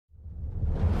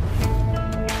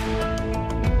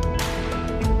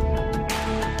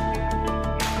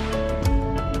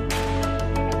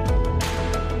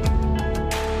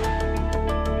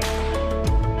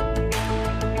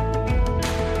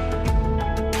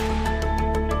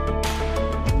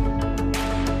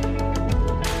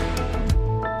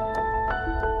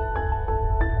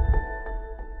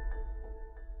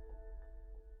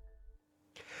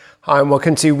Hi and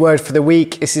welcome to Word for the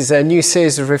Week. This is a new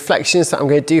series of reflections that I'm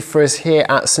going to do for us here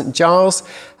at St Giles.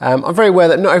 I'm very aware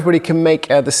that not everybody can make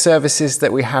the services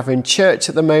that we have in church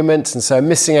at the moment, and so I'm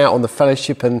missing out on the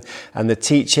fellowship and the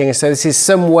teaching. So this is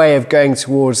some way of going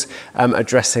towards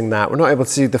addressing that. We're not able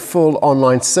to do the full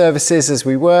online services as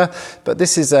we were, but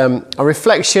this is a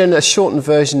reflection, a shortened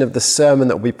version of the sermon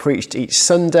that will be preached each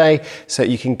Sunday, so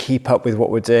you can keep up with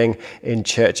what we're doing in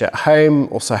church at home.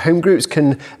 Also, home groups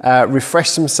can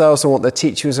refresh themselves on what the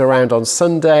teacher was around on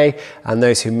Sunday, and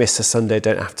those who miss a Sunday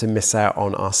don't have to miss out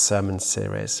on our sermon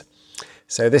series.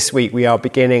 So this week we are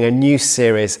beginning a new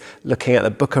series looking at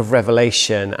the book of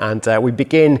Revelation, and we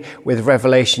begin with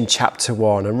Revelation chapter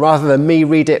 1. And rather than me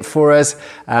read it for us,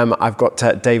 I've got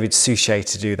David Suchet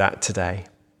to do that today.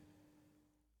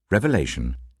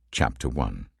 Revelation chapter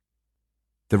 1.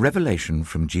 The revelation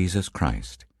from Jesus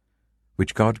Christ,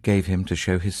 which God gave him to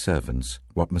show his servants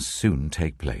what must soon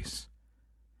take place.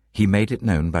 He made it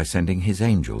known by sending his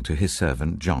angel to his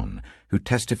servant John, who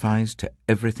testifies to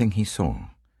everything he saw.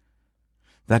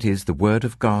 That is the word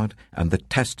of God and the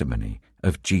testimony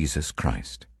of Jesus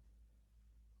Christ.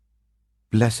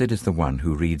 Blessed is the one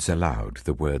who reads aloud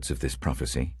the words of this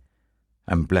prophecy,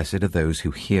 and blessed are those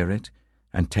who hear it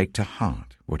and take to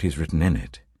heart what is written in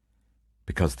it,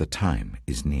 because the time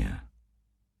is near.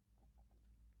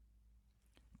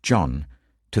 John,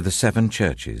 to the 7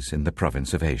 churches in the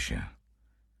province of Asia.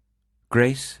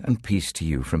 Grace and peace to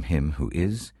you from him who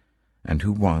is, and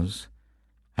who was,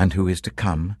 and who is to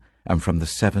come, and from the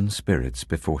 7 spirits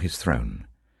before his throne,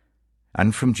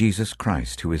 and from Jesus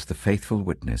Christ, who is the faithful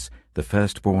witness, the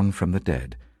firstborn from the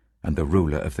dead, and the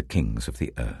ruler of the kings of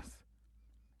the earth.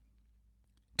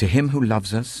 To him who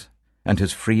loves us, and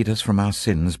has freed us from our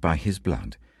sins by his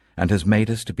blood, and has made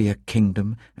us to be a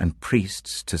kingdom and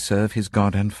priests to serve his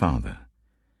God and Father,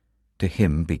 to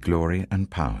him be glory and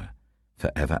power,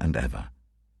 for ever and ever.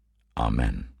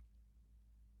 Amen.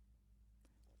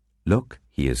 Look,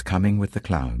 he is coming with the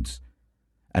clouds,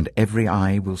 and every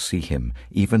eye will see him,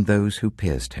 even those who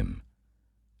pierced him,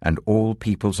 and all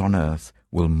peoples on earth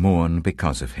will mourn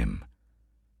because of him.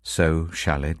 So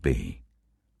shall it be.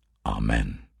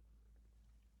 Amen.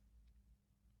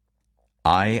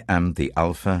 I am the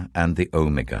Alpha and the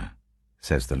Omega,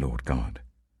 says the Lord God,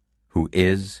 who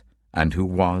is, and who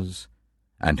was,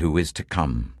 and who is to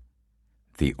come,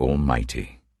 the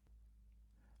Almighty.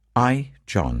 I,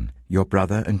 John, your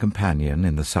brother and companion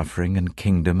in the suffering and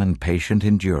kingdom and patient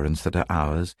endurance that are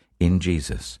ours in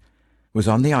Jesus, was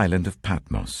on the island of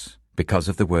Patmos because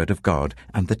of the word of God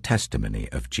and the testimony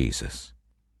of Jesus.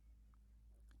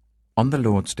 On the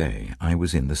Lord's day I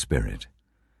was in the Spirit,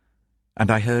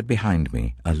 and I heard behind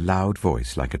me a loud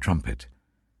voice like a trumpet,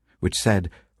 which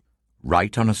said,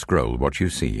 Write on a scroll what you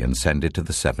see and send it to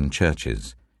the 7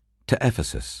 churches, to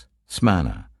Ephesus,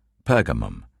 Smyrna,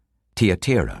 Pergamum,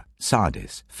 Thyatira,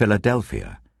 Sardis,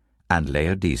 Philadelphia, and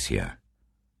Laodicea.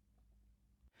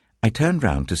 I turned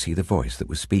round to see the voice that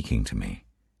was speaking to me,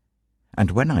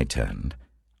 and when I turned,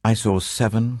 I saw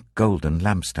 7 golden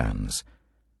lampstands,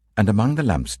 and among the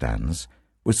lampstands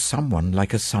was someone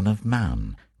like a son of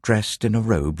man, dressed in a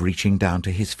robe reaching down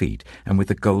to his feet, and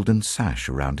with a golden sash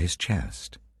around his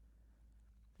chest.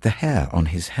 The hair on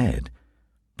his head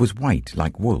was white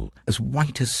like wool, as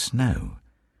white as snow,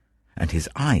 and his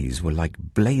eyes were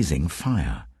like blazing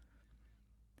fire.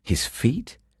 His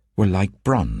feet were like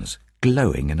bronze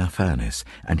glowing in a furnace,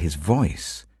 and his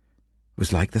voice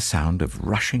was like the sound of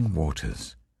rushing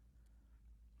waters.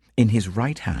 In his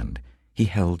right hand he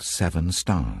held 7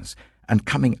 stars, and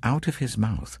coming out of his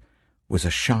mouth was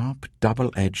a sharp,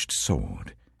 double-edged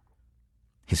sword.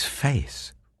 His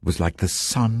face was like the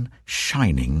sun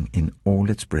shining in all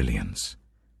its brilliance.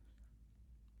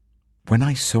 When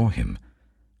I saw him,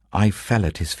 I fell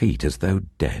at his feet as though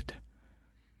dead.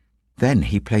 Then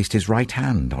he placed his right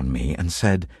hand on me and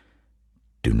said,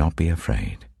 Do not be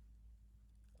afraid.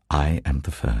 I am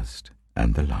the first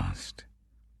and the last.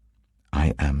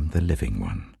 I am the living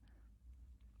one.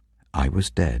 I was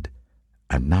dead,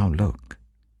 and now look,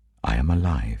 I am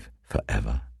alive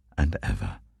forever and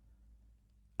ever,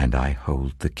 and I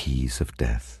hold the keys of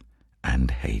death and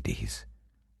Hades.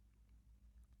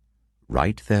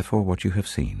 Write therefore what you have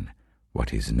seen,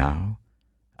 what is now,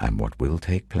 and what will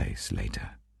take place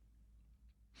later.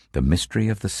 The mystery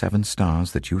of the 7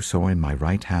 stars that you saw in my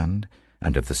right hand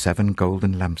and of the 7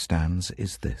 golden lampstands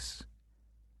is this.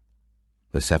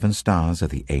 The 7 stars are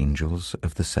the angels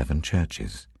of the 7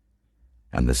 churches,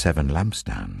 and the 7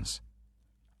 lampstands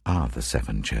are the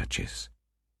 7 churches.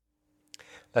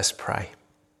 Let's pray.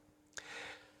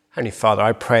 Heavenly Father,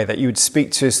 I pray that you would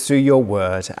speak to us through your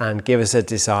word and give us a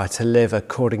desire to live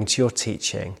according to your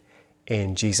teaching.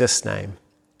 In Jesus' name,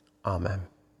 amen.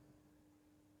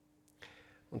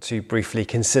 I want to briefly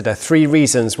consider 3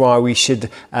 reasons why we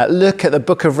should look at the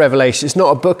book of Revelation. It's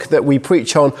not a book that we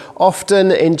preach on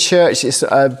often in church. It's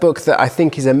a book that I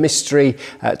think is a mystery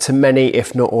to many,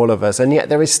 if not all of us. And yet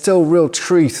there is still real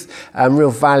truth and real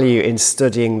value in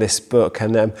studying this book.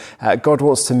 And God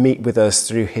wants to meet with us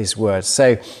through his word.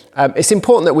 So it's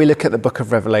important that we look at the book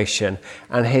of Revelation.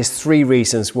 And here's 3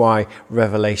 reasons why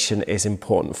Revelation is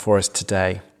important for us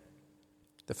today.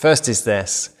 The first is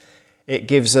this. It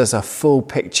gives us a full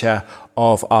picture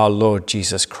of our Lord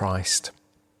Jesus Christ.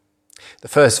 The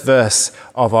first verse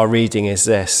of our reading is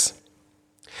this: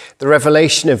 "The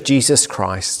revelation of Jesus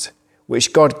Christ,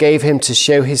 which God gave him to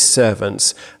show his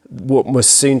servants what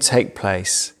must soon take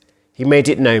place. He made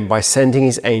it known by sending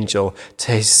his angel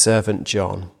to his servant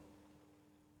John."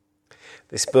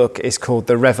 This book is called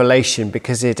The Revelation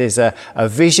because it is a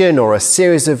vision or a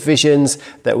series of visions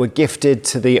that were gifted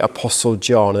to the Apostle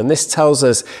John. And this tells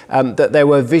us that there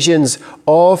were visions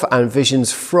of and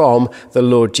visions from the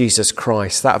Lord Jesus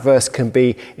Christ. That verse can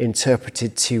be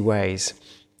interpreted 2 ways.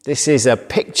 This is a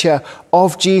picture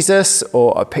of Jesus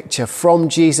or a picture from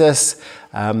Jesus.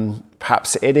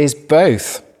 Perhaps it is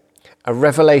both. A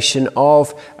revelation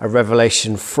of, a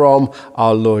revelation from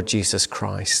our Lord Jesus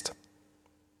Christ.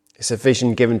 It's a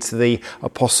vision given to the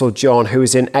Apostle John, who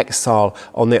was in exile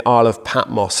on the Isle of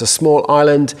Patmos, a small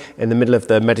island in the middle of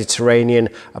the Mediterranean,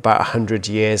 about 100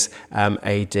 years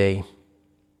AD.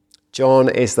 John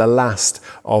is the last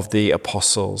of the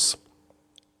apostles.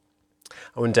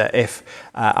 I wonder if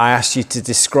I asked you to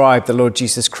describe the Lord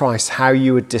Jesus Christ, how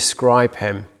you would describe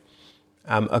him.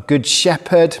 A good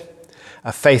shepherd,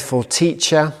 a faithful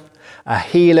teacher, a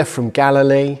healer from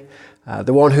Galilee,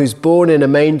 the one who's born in a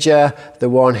manger, the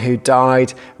one who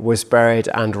died, was buried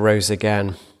and rose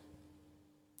again.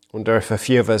 I wonder if a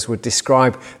few of us would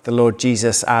describe the Lord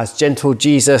Jesus as gentle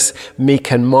Jesus,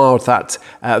 meek and mild, that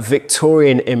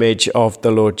Victorian image of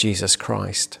the Lord Jesus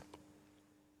Christ.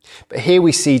 But here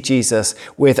we see Jesus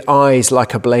with eyes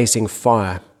like a blazing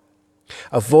fire,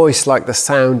 a voice like the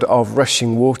sound of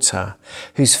rushing water,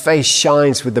 whose face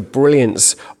shines with the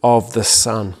brilliance of the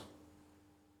sun.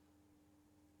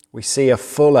 We see a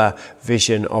fuller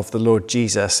vision of the Lord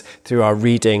Jesus through our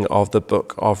reading of the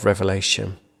book of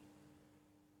Revelation.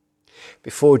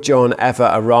 Before John ever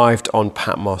arrived on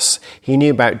Patmos, he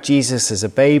knew about Jesus as a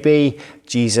baby,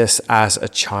 Jesus as a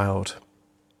child.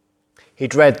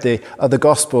 He'd read the other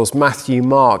Gospels, Matthew,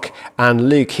 Mark, and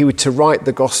Luke. He was to write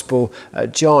the Gospel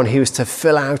John. He was to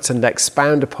fill out and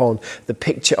expound upon the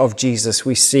picture of Jesus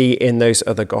we see in those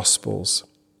other Gospels.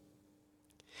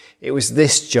 It was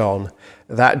this John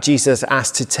that Jesus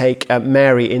asked to take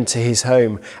Mary into his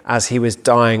home as he was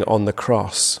dying on the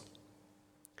cross.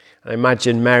 And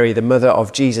imagine Mary, the mother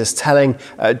of Jesus, telling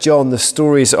John the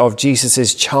stories of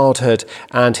Jesus' childhood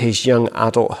and his young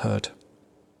adulthood.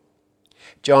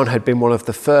 John had been one of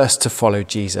the first to follow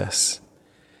Jesus.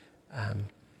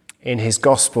 In his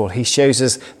gospel, he shows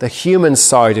us the human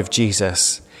side of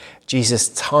Jesus. Jesus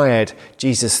tired,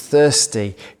 Jesus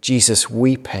thirsty, Jesus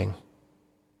weeping.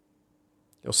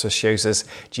 It also shows us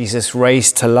Jesus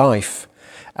raised to life.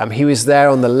 He was there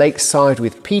on the lakeside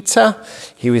with Peter.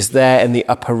 He was there in the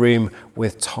upper room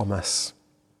with Thomas.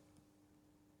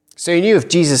 So he knew of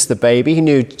Jesus the baby. He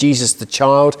knew Jesus the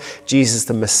child, Jesus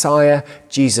the Messiah,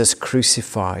 Jesus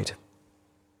crucified,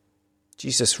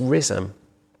 Jesus risen.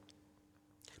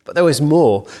 But there was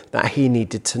more that he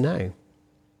needed to know.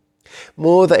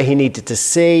 More that he needed to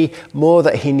see, more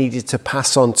that he needed to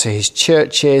pass on to his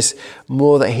churches,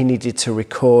 more that he needed to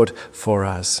record for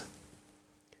us.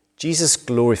 Jesus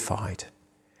glorified,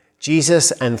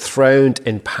 Jesus enthroned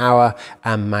in power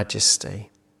and majesty.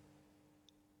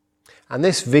 And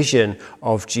this vision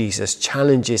of Jesus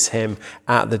challenges him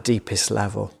at the deepest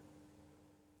level.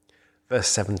 Verse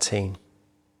 17.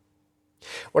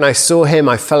 When I saw him,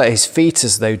 I fell at his feet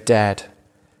as though dead.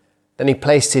 Then he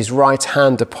placed his right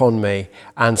hand upon me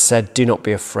and said, "Do not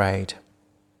be afraid.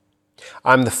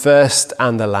 I am the first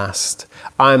and the last.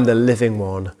 I am the living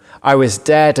one. I was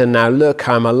dead, and now look,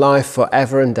 I am alive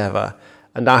forever and ever,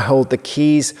 and I hold the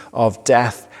keys of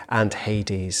death and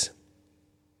Hades."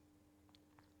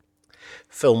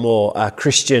 Phil Moore, a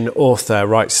Christian author,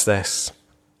 writes this: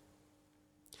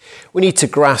 "We need to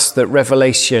grasp that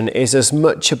Revelation is as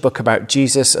much a book about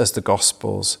Jesus as the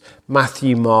Gospels,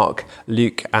 Matthew, Mark,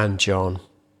 Luke, and John.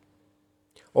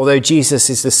 Although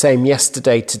Jesus is the same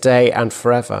yesterday, today, and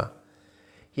forever,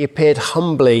 he appeared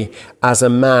humbly as a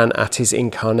man at his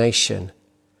incarnation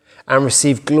and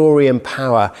received glory and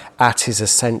power at his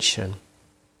ascension.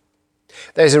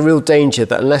 There's a real danger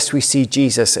that unless we see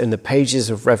Jesus in the pages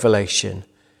of Revelation,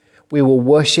 We will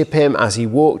worship him as he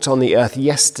walked on the earth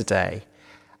yesterday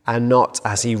and not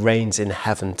as he reigns in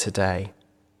heaven today.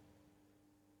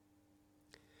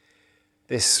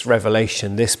 This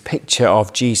revelation, this picture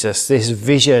of Jesus, this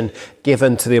vision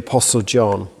given to the Apostle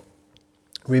John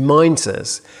reminds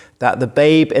us that the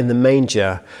babe in the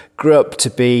manger grew up to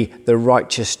be the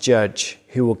righteous judge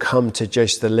who will come to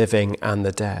judge the living and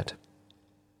the dead.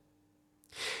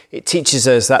 It teaches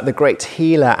us that the great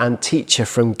healer and teacher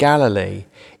from Galilee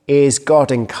is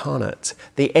God incarnate,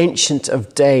 the Ancient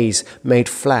of Days made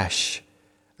flesh,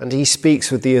 and he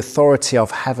speaks with the authority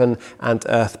of heaven and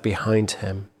earth behind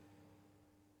him.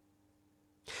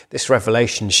 This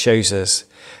revelation shows us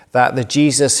that the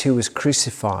Jesus who was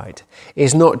crucified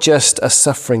is not just a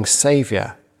suffering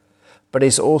saviour, but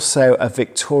is also a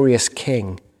victorious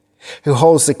king who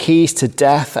holds the keys to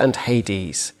death and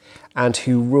Hades and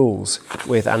who rules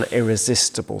with an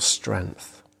irresistible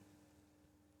strength.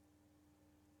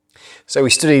 So we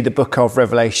study the book of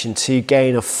Revelation to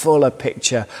gain a fuller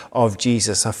picture of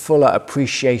Jesus, a fuller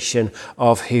appreciation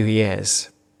of who he is.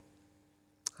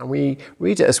 And we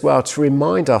read it as well to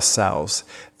remind ourselves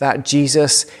that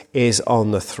Jesus is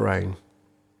on the throne.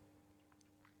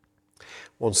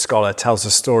 One scholar tells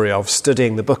a story of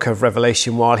studying the book of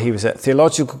Revelation while he was at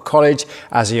theological college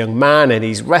as a young man, and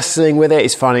he's wrestling with it.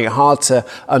 He's finding it hard to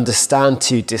understand,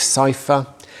 to decipher.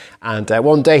 And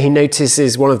one day he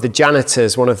notices one of the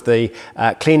janitors, one of the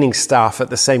cleaning staff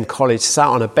at the same college, sat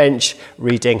on a bench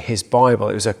reading his Bible.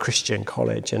 It was a Christian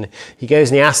college. And he goes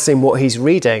and he asks him what he's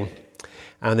reading.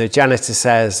 And the janitor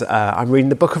says, I'm reading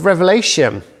the book of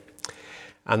Revelation.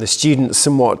 And the student,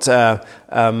 somewhat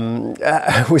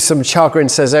with some chagrin,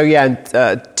 says, oh yeah,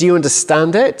 and, do you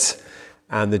understand it?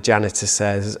 And the janitor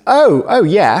says, oh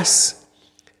yes.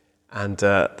 And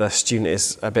the student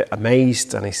is a bit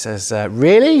amazed and he says,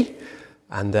 really?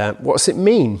 And what's it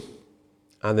mean?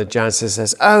 And the janitor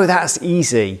says, oh, that's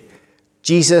easy.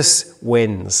 Jesus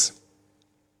wins.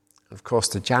 Of course,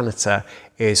 the janitor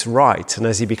is right. And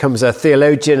as he becomes a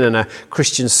theologian and a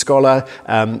Christian scholar,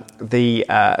 the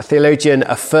theologian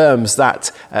affirms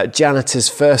that janitor's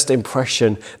first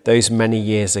impression those many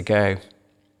years ago.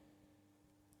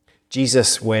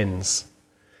 Jesus wins.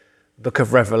 The book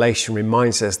of Revelation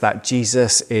reminds us that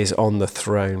Jesus is on the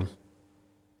throne.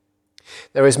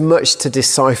 There is much to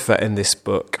decipher in this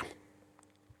book.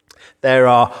 There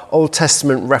are Old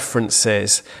Testament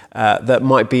references that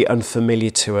might be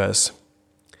unfamiliar to us.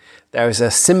 There is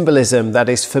a symbolism that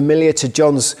is familiar to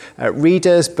John's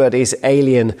readers but is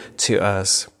alien to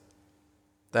us.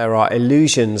 There are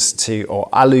allusions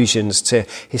to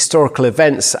historical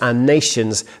events and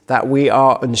nations that we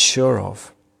are unsure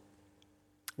of.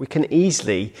 We can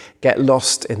easily get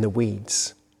lost in the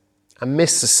weeds and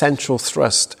miss the central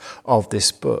thrust of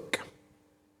this book,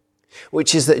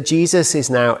 which is that Jesus is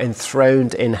now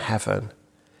enthroned in heaven.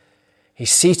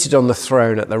 He's seated on the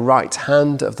throne at the right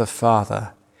hand of the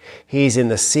Father. He's in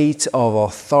the seat of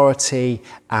authority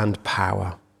and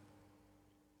power.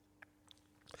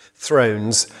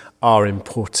 Thrones are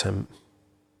important.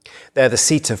 They're the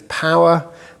seat of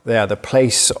power. They are the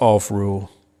place of rule.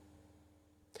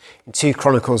 In 2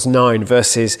 Chronicles 9,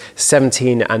 verses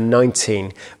 17 and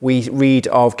 19, we read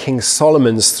of King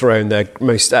Solomon's throne, the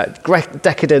most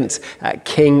decadent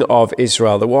king of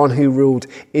Israel, the one who ruled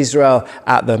Israel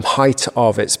at the height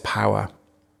of its power.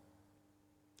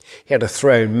 He had a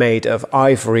throne made of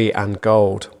ivory and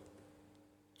gold.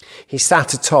 He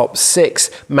sat atop 6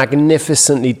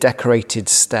 magnificently decorated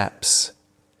steps,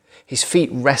 his feet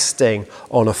resting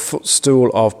on a footstool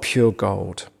of pure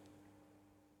gold.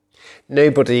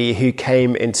 Nobody who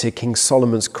came into King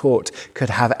Solomon's court could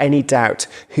have any doubt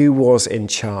who was in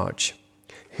charge,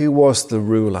 who was the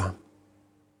ruler.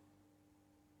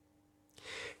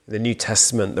 In the New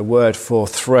Testament, the word for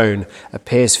throne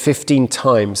appears 15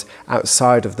 times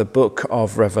outside of the book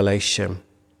of Revelation,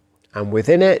 and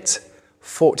within it,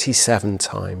 47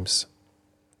 times.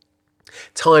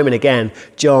 Time and again,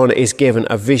 John is given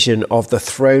a vision of the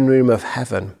throne room of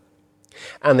heaven,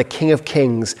 and the King of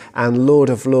Kings and Lord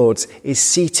of Lords is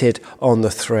seated on the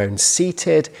throne,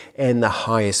 seated in the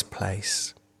highest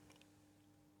place.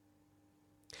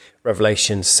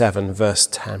 Revelation 7, verse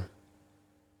 10.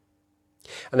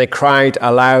 And they cried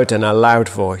aloud in a loud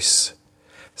voice,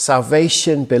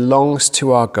 "Salvation belongs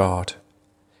to our God,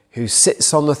 who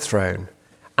sits on the throne,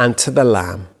 and to the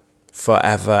Lamb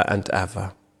forever and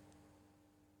ever."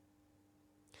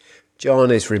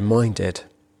 John is reminded,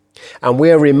 and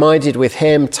we are reminded with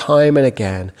him time and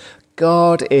again,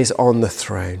 God is on the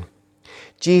throne.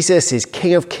 Jesus is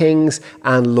King of Kings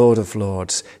and Lord of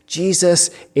Lords. Jesus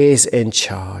is in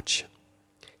charge.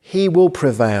 He will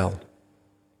prevail.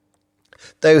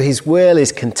 Though his will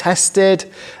is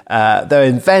contested, though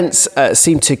events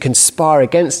seem to conspire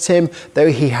against him,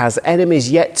 though he has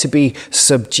enemies yet to be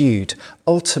subdued,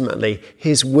 ultimately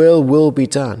his will be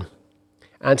done,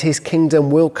 and his kingdom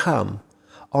will come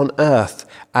on earth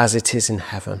as it is in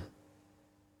heaven.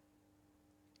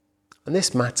 And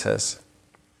this matters.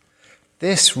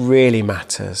 This really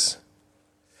matters.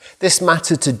 This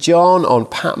mattered to John on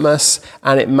Patmos,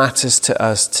 and it matters to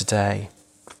us today.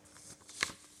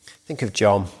 Think of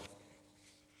John,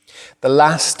 the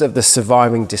last of the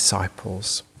surviving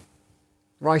disciples,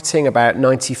 writing about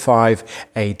 95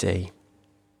 AD.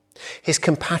 His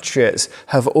compatriots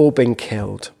have all been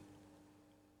killed.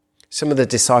 Some of the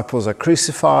disciples are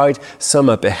crucified, some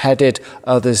are beheaded,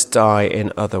 others die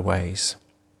in other ways.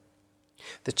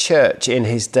 The church in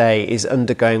his day is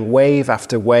undergoing wave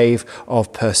after wave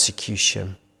of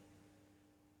persecution.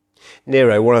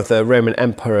 Nero, one of the Roman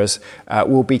emperors,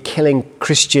 will be killing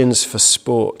Christians for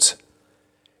sport.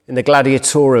 In the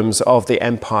gladiatorums of the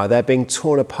empire, they're being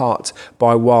torn apart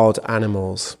by wild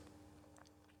animals.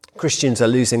 Christians are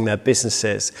losing their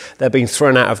businesses. They're being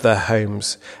thrown out of their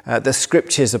homes. The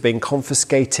scriptures are being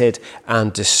confiscated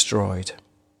and destroyed.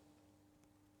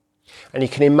 And you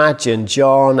can imagine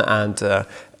John and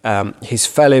his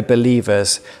fellow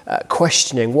believers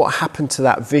questioning what happened to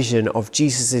that vision of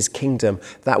Jesus' kingdom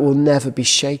that will never be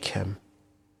shaken.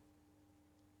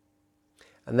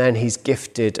 And then he's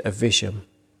gifted a vision.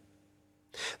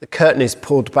 The curtain is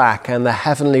pulled back and the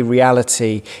heavenly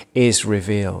reality is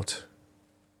revealed.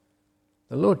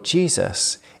 The Lord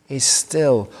Jesus is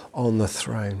still on the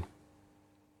throne.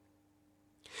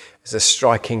 There's a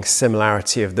striking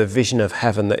similarity of the vision of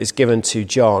heaven that is given to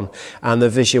John and the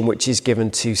vision which is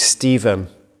given to Stephen,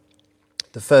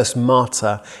 the first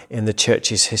martyr in the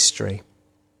church's history.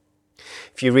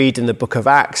 If you read in the book of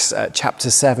Acts,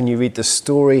 chapter 7, you read the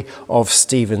story of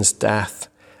Stephen's death.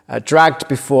 Dragged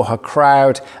before a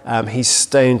crowd, he's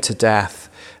stoned to death.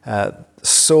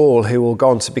 Saul, who will go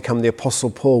on to become the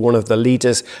Apostle Paul, one of the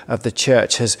leaders of the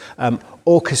church, has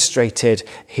orchestrated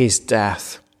his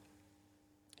death.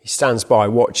 He stands by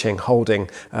watching, holding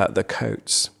the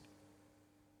coats.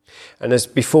 And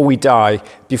before he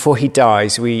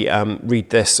dies, we read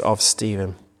this of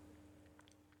Stephen.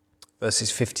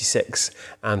 Verses 56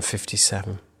 and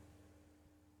 57.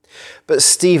 But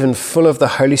Stephen, full of the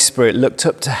Holy Spirit, looked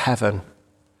up to heaven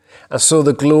and saw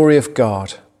the glory of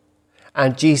God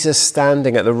and Jesus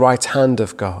standing at the right hand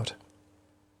of God.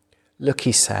 Look,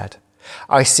 he said,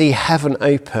 I see heaven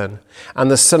open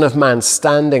and the Son of Man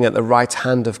standing at the right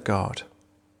hand of God.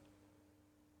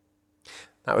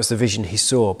 That was the vision he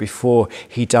saw before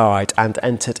he died and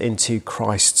entered into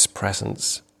Christ's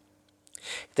presence.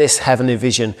 This heavenly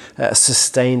vision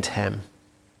sustained him.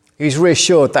 He was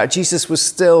reassured that Jesus was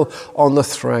still on the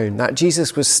throne, that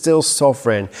Jesus was still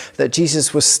sovereign, that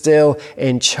Jesus was still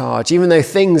in charge, even though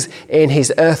things in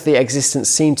his earthly existence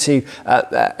seemed to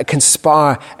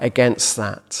conspire against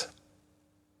that.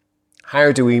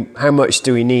 How much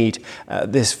do we need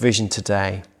this vision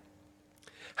today?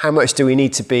 How much do we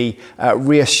need to be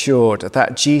reassured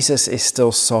that Jesus is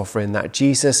still sovereign, that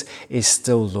Jesus is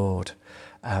still Lord,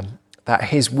 that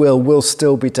his will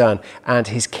still be done and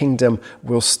his kingdom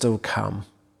will still come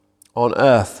on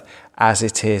earth as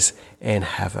it is in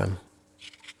heaven.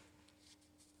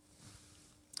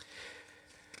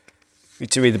 We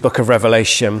need to read the book of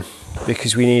Revelation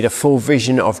because we need a full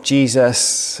vision of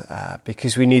Jesus,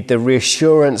 because we need the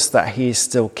reassurance that he is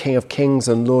still King of Kings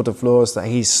and Lord of Lords, that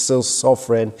he's still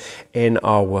sovereign in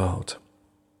our world.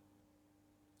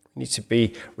 We need to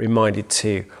be reminded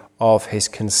too of his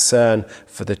concern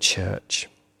for the church.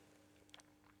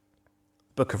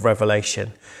 The book of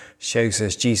Revelation shows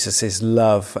us Jesus'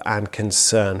 love and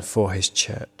concern for his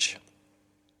church.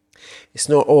 It's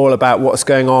not all about what's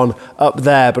going on up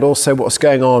there, but also what's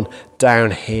going on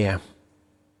down here.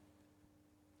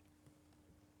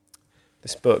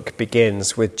 This book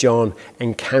begins with John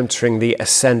encountering the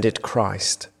ascended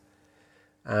Christ.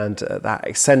 And that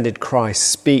ascended Christ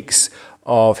speaks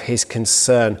of his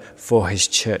concern for his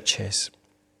churches.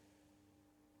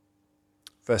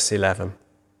 Verse 11.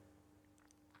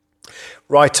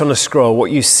 Write on a scroll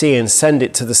what you see and send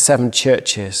it to the 7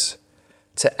 churches.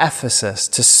 To Ephesus,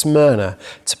 to Smyrna,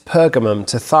 to Pergamum,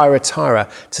 to Thyatira,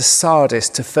 to Sardis,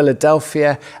 to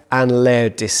Philadelphia and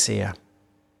Laodicea.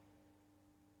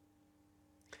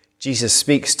 Jesus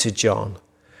speaks to John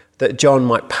that John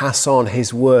might pass on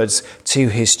his words to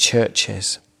his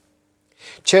churches.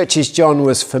 Churches John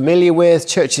was familiar with,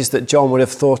 churches that John would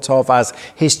have thought of as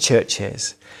his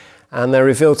churches. And they're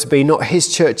revealed to be not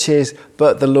his churches,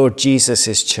 but the Lord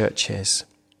Jesus' churches.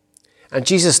 And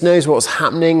Jesus knows what's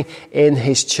happening in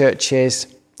his churches.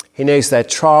 He knows their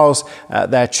trials,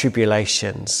 their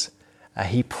tribulations.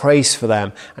 He prays for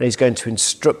them, and he's going to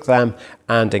instruct them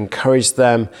and encourage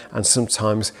them, and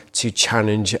sometimes to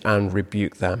challenge and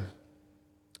rebuke them.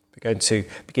 We're going to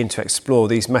begin to explore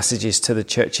these messages to the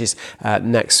churches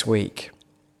next week.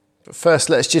 But first,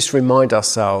 let's just remind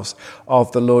ourselves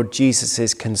of the Lord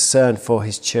Jesus' concern for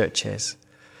his churches.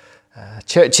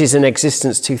 Churches in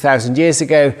existence 2,000 years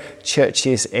ago,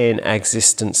 churches in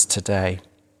existence today.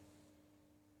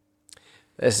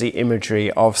 There's the imagery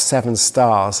of 7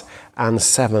 stars and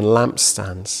 7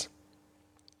 lampstands.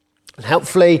 And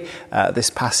helpfully, this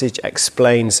passage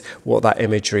explains what that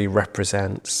imagery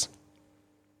represents.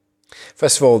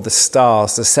 First of all, the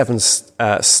stars, the 7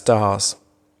 stars.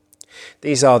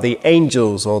 These are the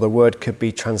angels, or the word could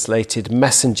be translated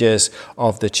messengers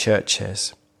of the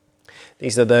churches.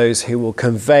 These are those who will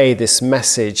convey this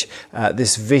message,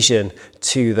 this vision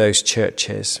to those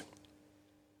churches.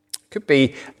 Could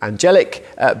be angelic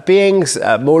beings.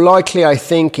 More likely, I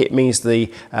think, it means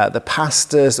the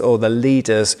pastors or the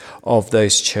leaders of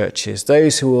those churches,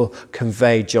 those who will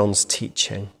convey John's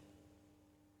teaching.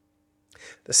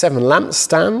 The 7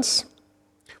 lampstands,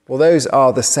 well, those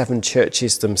are the 7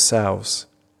 churches themselves.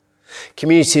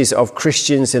 Communities of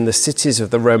Christians in the cities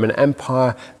of the Roman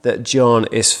Empire that John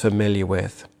is familiar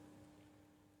with.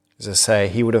 As I say,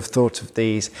 he would have thought of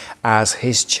these as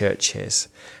his churches,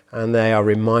 and they are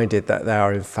reminded that they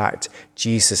are in fact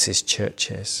Jesus'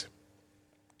 churches.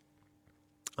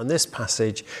 And this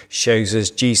passage shows us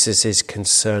Jesus'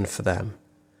 concern for them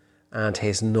and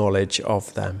his knowledge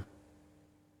of them.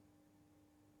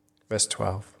 Verse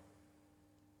 12.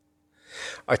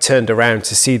 I turned around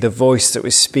to see the voice that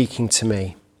was speaking to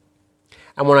me.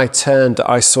 And when I turned,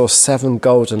 I saw 7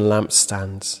 golden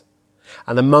lampstands.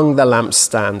 And among the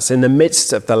lampstands, in the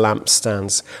midst of the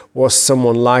lampstands, was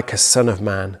someone like a son of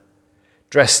man,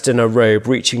 dressed in a robe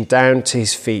reaching down to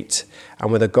his feet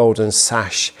and with a golden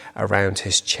sash around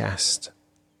his chest.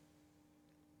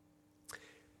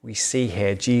 We see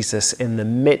here Jesus in the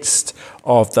midst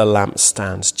of the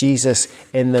lampstands, Jesus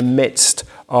in the midst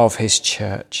of his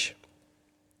church.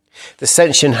 The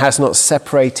ascension has not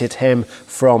separated him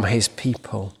from his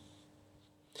people.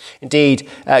 Indeed,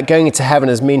 going into heaven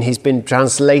has meant he's been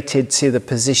translated to the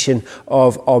position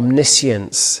of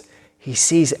omniscience. He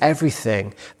sees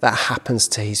everything that happens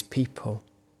to his people.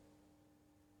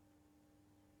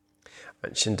 I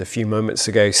mentioned a few moments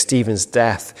ago Stephen's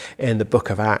death in the book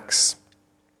of Acts.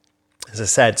 As I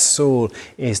said, Saul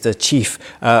is the chief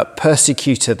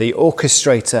persecutor, the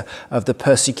orchestrator of the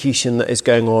persecution that is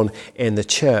going on in the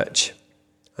church.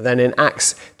 And then in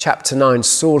Acts chapter 9,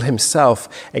 Saul himself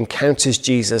encounters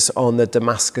Jesus on the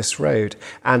Damascus road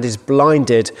and is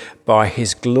blinded by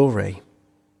his glory.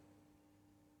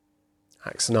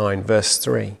 Acts 9, verse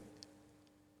 3.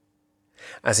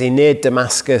 As he neared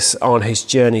Damascus on his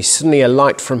journey, suddenly a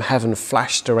light from heaven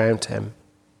flashed around him.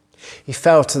 He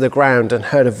fell to the ground and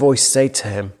heard a voice say to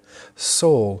him,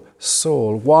 Saul,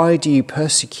 Saul, why do you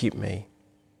persecute me?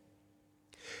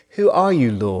 Who are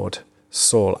you, Lord?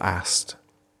 Saul asked.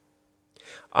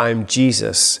 I am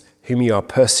Jesus, whom you are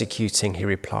persecuting, he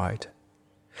replied.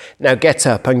 Now get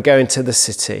up and go into the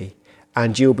city,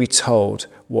 and you'll be told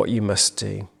what you must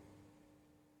do.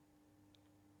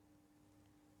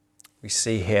 We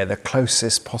see here the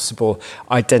closest possible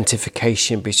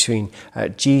identification between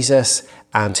Jesus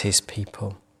and his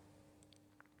people.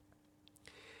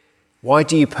 Why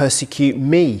do you persecute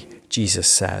me? Jesus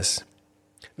says.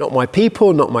 Not my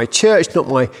people, not my church, not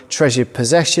my treasured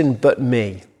possession, but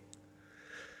me.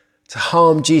 To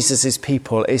harm Jesus'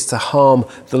 people is to harm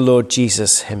the Lord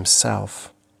Jesus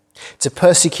himself. To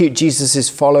persecute Jesus'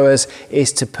 followers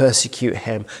is to persecute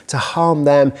him. To harm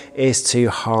them is to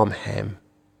harm him.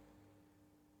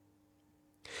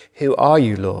 Who are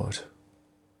you, Lord?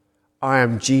 I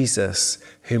am Jesus,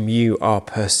 whom you are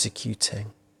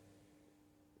persecuting.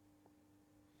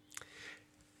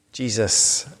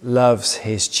 Jesus loves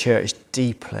his church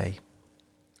deeply,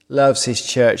 loves his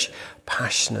church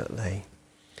passionately,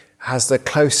 has the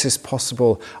closest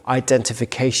possible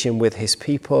identification with his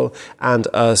people and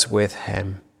us with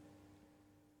him.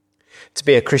 To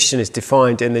be a Christian is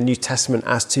defined in the New Testament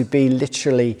as to be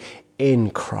literally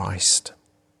in Christ.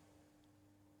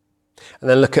 And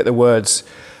then look at the words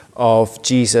of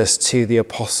Jesus to the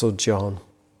Apostle John.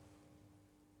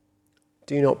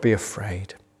 Do not be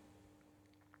afraid.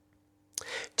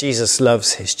 Jesus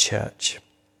loves his church,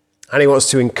 and he wants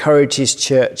to encourage his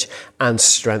church and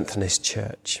strengthen his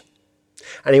church.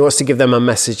 And he wants to give them a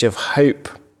message of hope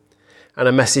and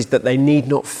a message that they need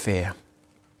not fear.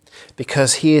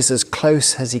 because he is as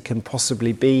close as he can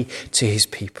possibly be to his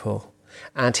people,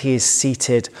 and he is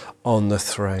seated on the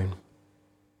throne.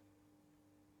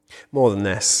 More than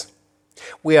this,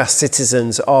 we are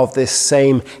citizens of this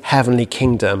same heavenly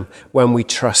kingdom when we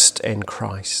trust in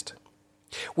Christ.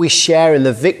 We share in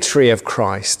the victory of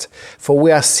Christ, for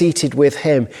we are seated with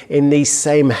him in these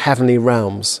same heavenly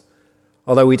realms,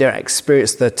 although we don't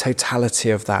experience the totality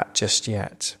of that just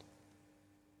yet.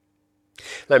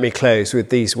 Let me close with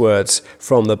these words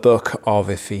from the book of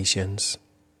Ephesians.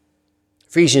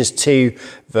 Ephesians 2,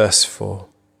 verse 4.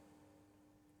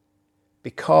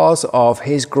 Because of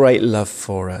his great love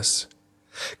for us,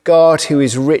 God, who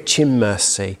is rich in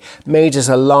mercy, made us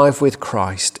alive with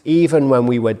Christ, even when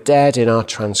we were dead in our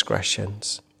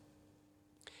transgressions.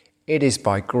 It is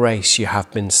by grace you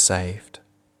have been saved.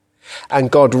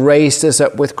 And God raised us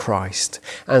up with Christ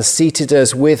and seated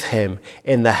us with him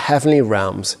in the heavenly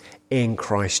realms in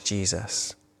Christ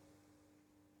Jesus.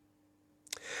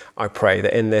 I pray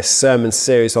that in this sermon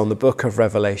series on the book of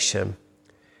Revelation,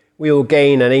 we will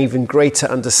gain an even greater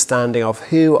understanding of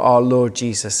who our Lord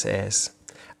Jesus is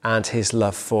and his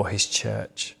love for his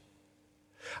church.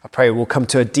 I pray we'll come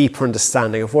to a deeper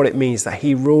understanding of what it means that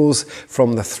he rules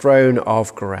from the throne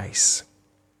of grace.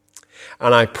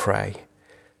 And I pray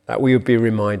that we would be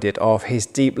reminded of his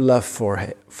deep love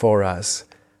for us,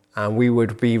 and we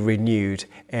would be renewed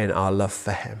in our love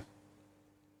for him.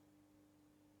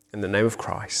 In the name of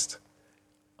Christ,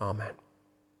 amen.